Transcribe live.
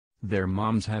Their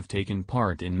moms have taken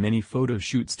part in many photo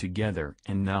shoots together,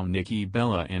 and now Nikki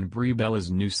Bella and Brie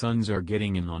Bella's new sons are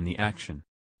getting in on the action.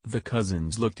 The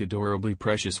cousins looked adorably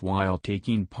precious while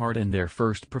taking part in their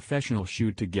first professional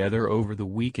shoot together over the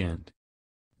weekend.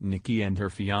 Nikki and her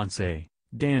fiancé,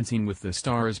 Dancing with the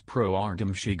Stars pro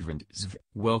Artem Chigvintsev,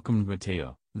 welcomed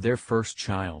Mateo, their first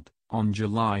child, on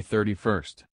July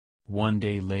 31st. One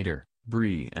day later,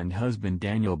 Brie and husband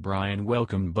Daniel Bryan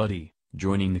welcomed Buddy,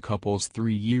 joining the couple's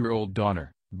 3-year-old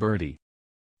daughter, Birdie.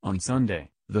 On Sunday,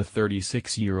 the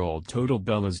 36-year-old Total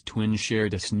Bella's twins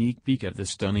shared a sneak peek at the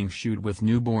stunning shoot with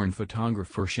newborn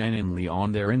photographer Shannon Lee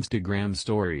on their Instagram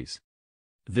stories.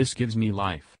 "This gives me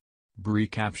life," Brie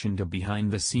captioned a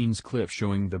behind-the-scenes clip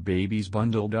showing the babies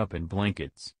bundled up in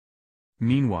blankets.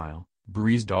 Meanwhile,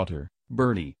 Brie's daughter,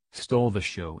 Birdie, stole the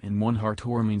show in one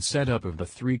heartwarming setup of the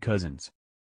three cousins.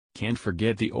 "Can't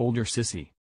forget the older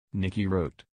sissy," Nikki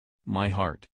wrote. "My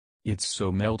heart. It's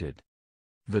so melted."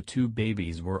 The two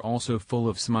babies were also full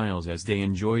of smiles as they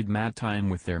enjoyed mat time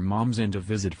with their moms and a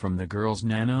visit from the girls'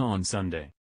 nana on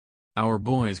Sunday. "Our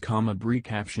boys," Brie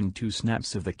captioned two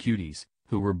snaps of the cuties,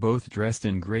 who were both dressed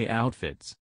in gray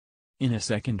outfits. In a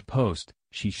second post,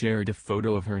 she shared a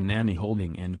photo of her nanny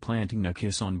holding and planting a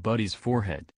kiss on Buddy's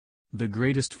forehead. "The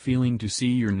greatest feeling to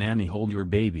see your nanny hold your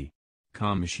baby,"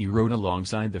 she wrote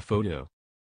alongside the photo.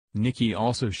 Nikki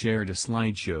also shared a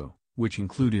slideshow, which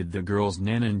included the girls'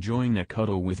 nana enjoying a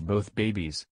cuddle with both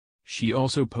babies. She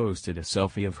also posted a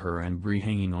selfie of her and Brie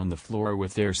hanging on the floor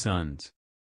with their sons.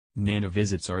 "Nana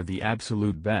visits are the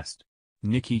absolute best,"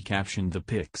 Nikki captioned the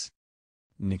pics.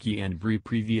 Nikki and Brie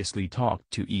previously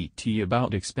talked to ET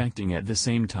about expecting at the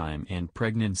same time and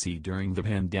pregnancy during the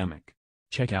pandemic.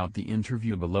 Check out the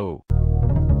interview below.